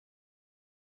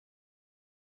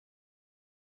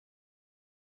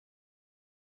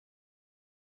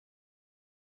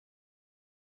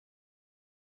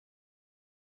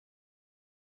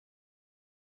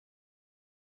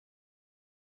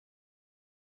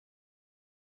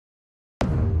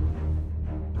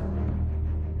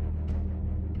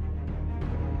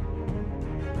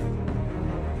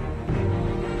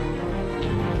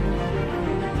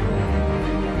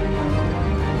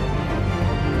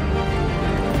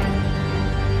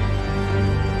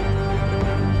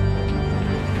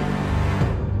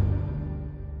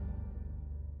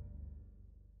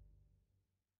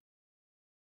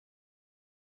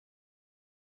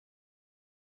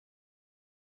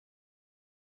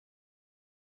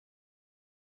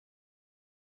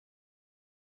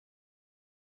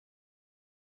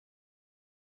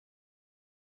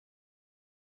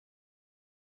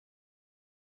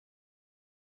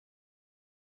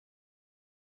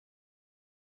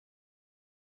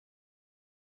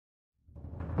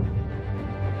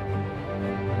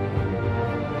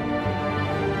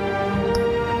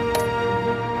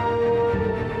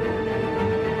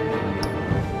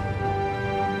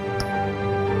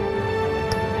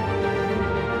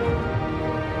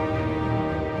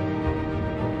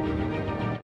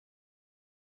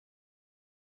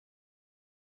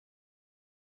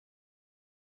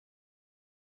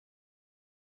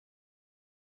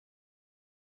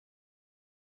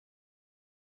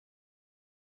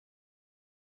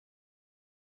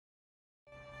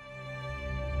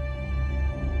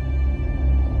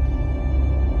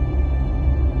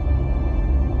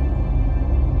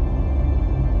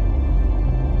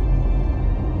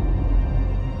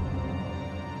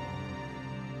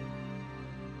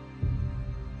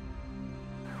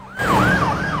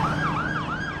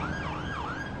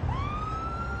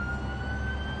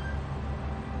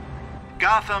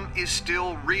Gotham is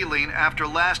still reeling after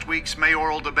last week's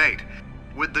mayoral debate.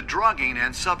 With the drugging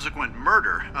and subsequent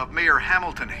murder of Mayor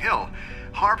Hamilton Hill,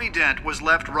 Harvey Dent was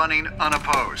left running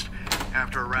unopposed.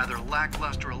 After a rather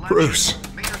lackluster election,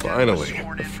 Bruce, Mayor Dent finally, was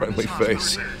sworn a in friendly from his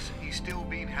face. hospital. He's still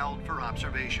being held for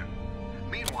observation.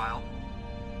 Meanwhile,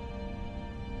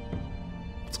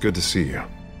 It's good to see you.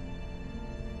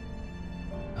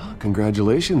 Oh,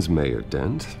 congratulations, Mayor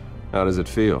Dent. How does it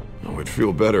feel? Oh, it'd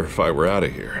feel better if I were out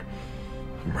of here.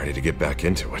 I'm ready to get back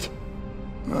into it.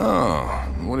 Oh,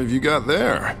 what have you got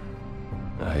there?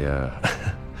 I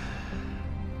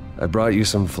brought you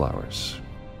some flowers.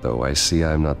 Though I see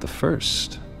I'm not the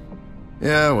first.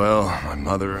 Yeah, well, my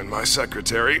mother and my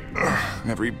secretary.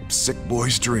 Every sick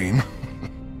boy's dream.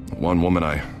 One woman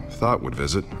I thought would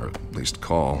visit, or at least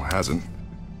call, hasn't.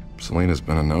 Selena's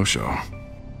been a no-show.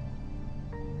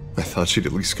 I thought she'd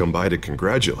at least come by to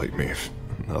congratulate me, if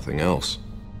nothing else.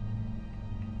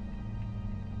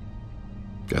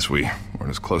 Guess we weren't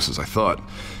as close as I thought.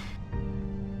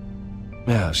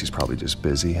 Yeah, she's probably just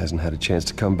busy, hasn't had a chance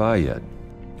to come by yet.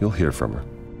 You'll hear from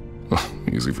her.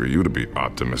 Easy for you to be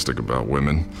optimistic about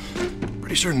women.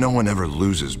 Pretty sure no one ever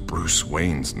loses Bruce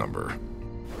Wayne's number.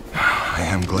 I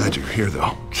am glad you're here,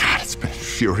 though. God, it's been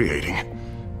infuriating.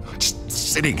 Just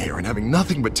sitting here and having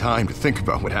nothing but time to think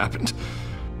about what happened.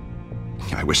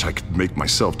 I wish I could make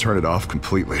myself turn it off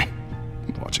completely.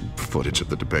 Watching footage of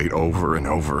the debate over and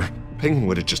over. Penguin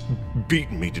would have just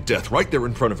beaten me to death right there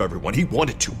in front of everyone. He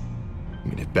wanted to. I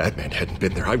mean, if Batman hadn't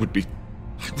been there, I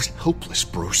was helpless,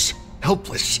 Bruce.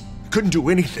 Helpless. Couldn't do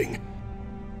anything.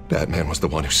 Batman was the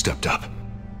one who stepped up.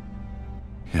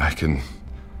 Yeah, I can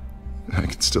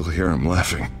still hear him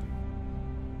laughing.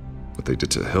 What they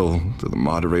did to Hill, to the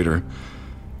moderator,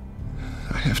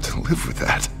 I have to live with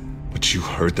that. But you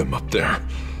heard them up there.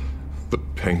 The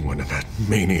Penguin and that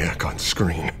maniac on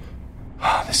screen.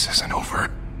 This isn't over.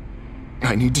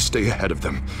 I need to stay ahead of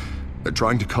them. They're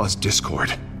trying to cause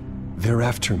discord. They're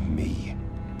after me.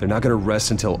 They're not gonna rest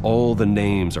until all the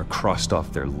names are crossed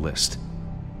off their list.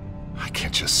 I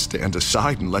can't just stand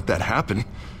aside and let that happen.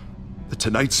 The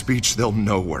Tonight speech, they'll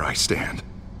know where I stand.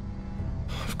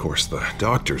 Of course, the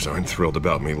doctors aren't thrilled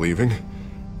about me leaving.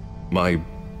 My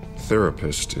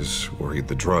therapist is worried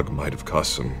the drug might have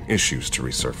caused some issues to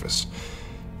resurface.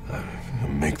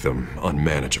 Make them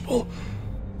unmanageable.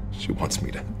 She wants me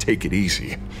to take it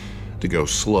easy, to go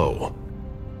slow.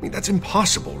 I mean, that's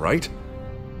impossible, right?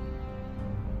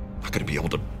 I'm not gonna be able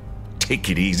to take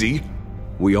it easy.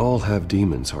 We all have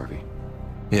demons, Harvey.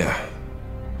 Yeah.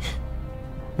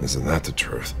 Isn't that the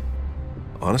truth?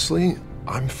 Honestly,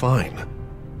 I'm fine.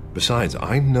 Besides,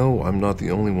 I know I'm not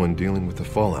the only one dealing with the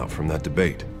fallout from that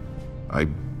debate. I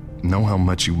know how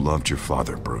much you loved your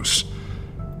father, Bruce.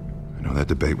 I know that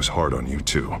debate was hard on you,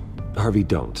 too. Harvey,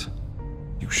 don't.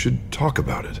 You should talk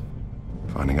about it.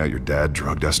 Finding out your dad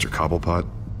drugged Esther Cobblepot,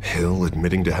 Hill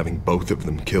admitting to having both of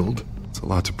them killed. It's a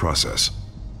lot to process.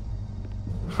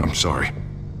 I'm sorry.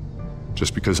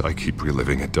 Just because I keep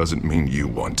reliving it doesn't mean you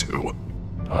want to.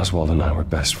 Oswald and I were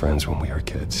best friends when we were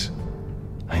kids.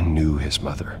 I knew his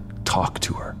mother. Talked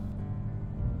to her.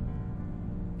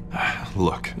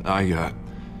 Look, I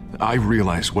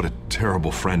realize what a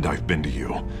terrible friend I've been to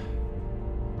you.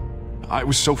 I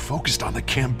was so focused on the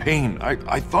campaign.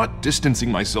 I thought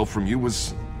distancing myself from you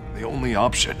was the only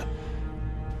option.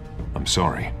 I'm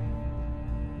sorry.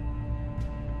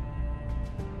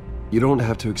 You don't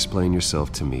have to explain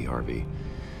yourself to me, Harvey.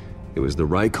 It was the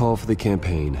right call for the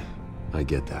campaign. I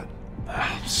get that.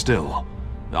 Still,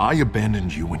 I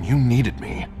abandoned you when you needed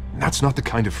me. That's not the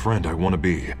kind of friend I want to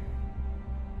be.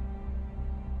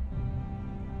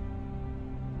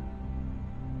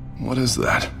 What is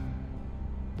that?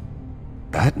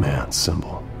 Batman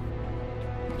symbol.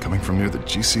 Coming from near the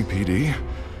GCPD?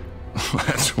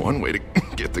 That's one way to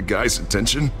get the guy's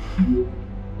attention.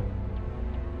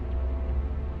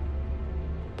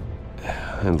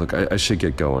 And look, I should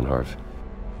get going, Harv.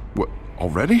 What,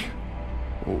 already?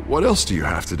 What else do you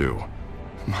have to do?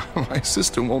 My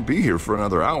assistant won't be here for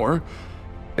another hour.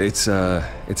 It's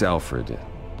Alfred.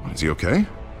 Is he okay?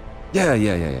 Yeah,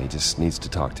 he just needs to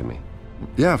talk to me.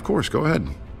 Yeah, of course, go ahead.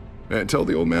 Tell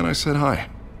the old man I said hi.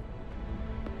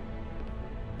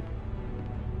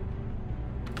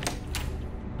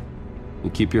 You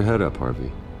keep your head up,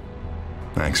 Harvey.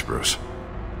 Thanks, Bruce.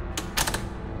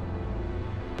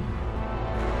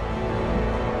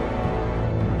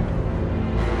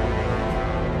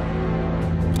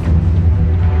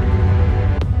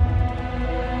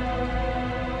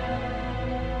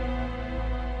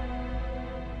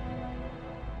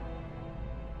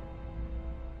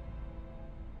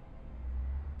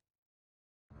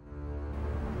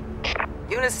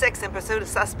 Unit 6 in pursuit of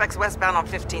suspects westbound on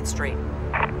 15th Street.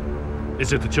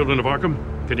 Is it the Children of Arkham?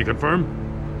 Can you confirm?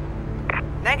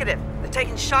 Negative. They're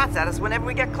taking shots at us whenever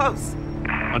we get close.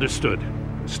 Understood.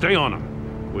 Stay on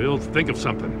them. We'll think of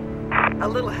something. A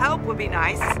little help would be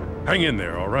nice. Hang in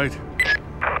there, all right?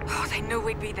 Oh, they knew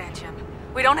we'd be there, Jim.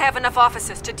 We don't have enough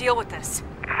officers to deal with this.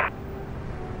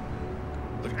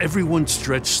 Look, everyone's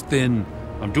stretched thin.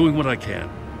 I'm doing what I can.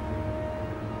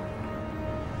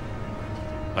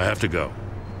 I have to go.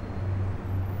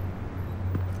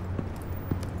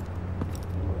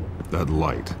 That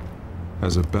light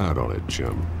has a bat on it,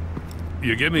 Jim.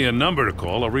 You give me a number to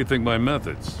call, I'll rethink my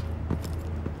methods.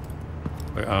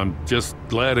 I'm just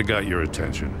glad it got your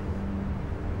attention.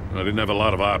 I didn't have a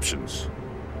lot of options.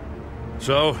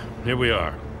 So, here we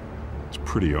are. It's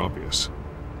pretty obvious.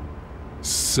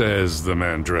 Says the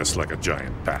man dressed like a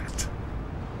giant bat.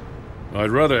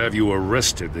 I'd rather have you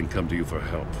arrested than come to you for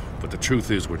help, but the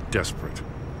truth is we're desperate.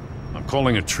 I'm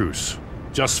calling a truce,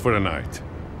 just for tonight.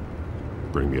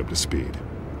 Bring me up to speed.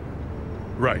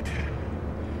 Right.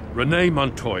 Renee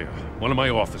Montoya, one of my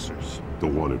officers. The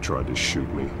one who tried to shoot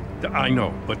me. I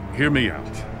know, but hear me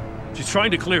out. She's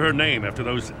trying to clear her name after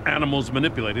those animals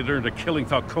manipulated her into killing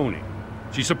Falcone.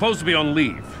 She's supposed to be on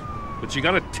leave, but she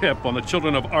got a tip on the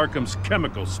Children of Arkham's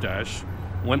chemical stash,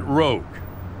 went rogue.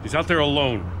 She's out there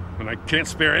alone, and I can't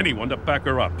spare anyone to back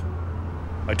her up.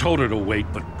 I told her to wait,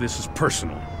 but this is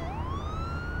personal.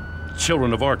 The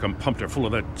Children of Arkham pumped her full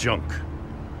of that junk.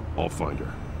 I'll find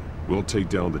her. We'll take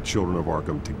down the Children of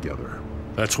Arkham together.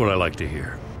 That's what I like to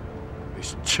hear.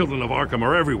 These Children of Arkham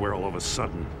are everywhere all of a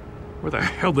sudden. Where the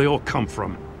hell they all come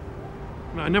from?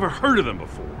 I never heard of them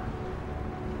before.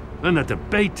 Then that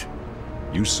debate.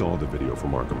 You saw the video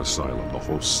from Arkham Asylum. The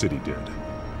whole city did.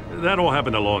 That all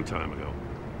happened a long time ago.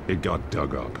 It got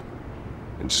dug up.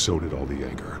 And so did all the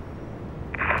anger.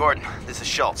 Gordon, this is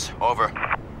Schultz. Over.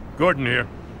 Gordon here.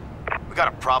 We got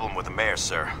a problem with the mayor,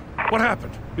 sir. What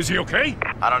happened? Is he okay?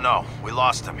 I don't know. We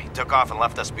lost him. He took off and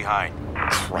left us behind.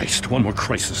 Christ, one more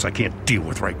crisis I can't deal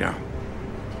with right now.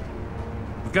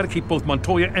 We've got to keep both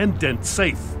Montoya and Dent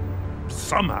safe.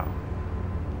 Somehow.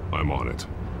 I'm on it.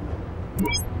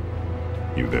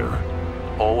 You there?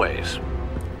 Always.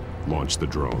 Launch the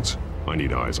drones. I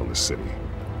need eyes on the city.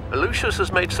 Lucius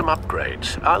has made some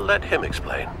upgrades. I'll let him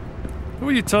explain. Who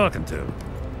are you talking to?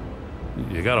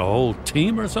 You got a whole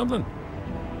team or something?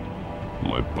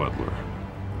 My butler.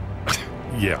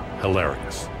 Yeah,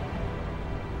 hilarious.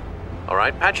 All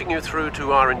right, patching you through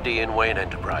to R&D in Wayne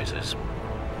Enterprises.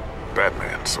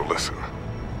 Batman, so listen.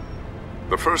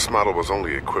 The first model was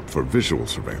only equipped for visual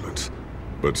surveillance,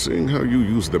 but seeing how you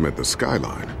use them at the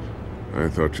Skyline, I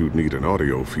thought you'd need an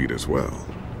audio feed as well.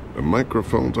 The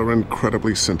microphones are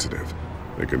incredibly sensitive.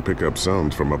 They can pick up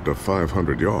sounds from up to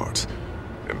 500 yards.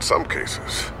 In some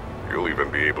cases, you'll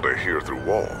even be able to hear through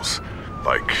walls,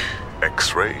 like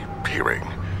X-ray peering.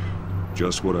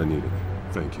 Just what I needed.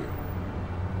 Thank you.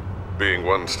 Being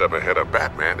one step ahead of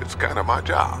Batman is kind of my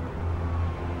job.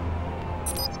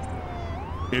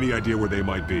 Any idea where they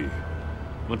might be?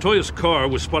 Montoya's car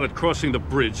was spotted crossing the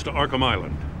bridge to Arkham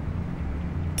Island.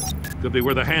 Could be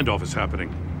where the handoff is happening.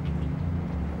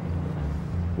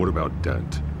 What about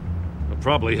Dent? They're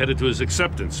probably headed to his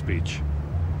acceptance speech.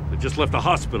 They just left the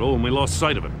hospital and we lost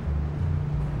sight of him.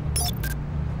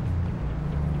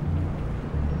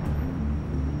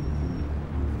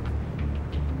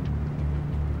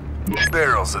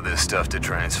 Barrels of this stuff to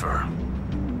transfer.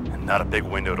 And not a big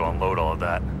window to unload all of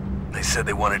that. They said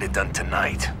they wanted it done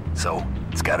tonight, so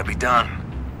it's gotta be done.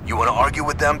 You wanna argue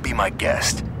with them? Be my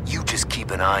guest. You just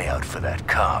keep an eye out for that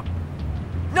cop.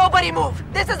 Nobody move!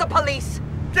 This is the police!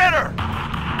 Get her!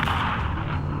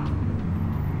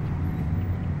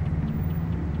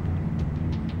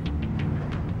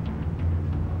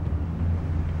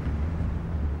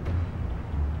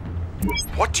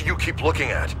 What do you keep looking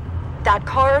at? That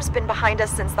car's been behind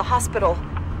us since the hospital.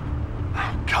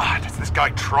 God, is this guy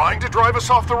trying to drive us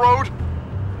off the road?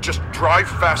 Just drive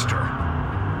faster.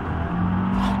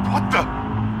 What the?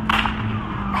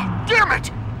 Oh, damn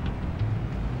it!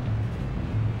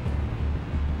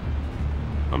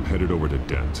 I'm headed over to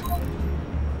Dent.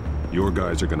 Your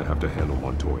guys are gonna have to handle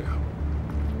Montoya.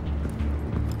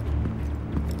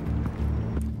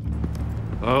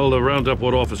 I'll round up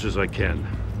what officers I can.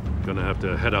 Gonna have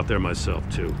to head out there myself,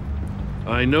 too.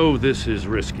 I know this is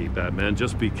risky, Batman.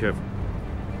 Just be careful.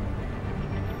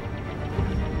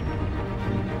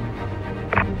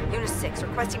 Unit 6,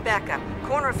 requesting backup.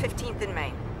 Corner of 15th and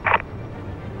Main.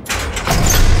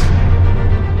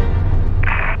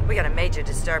 We got a major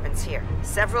disturbance here.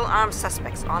 Several armed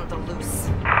suspects on the loose.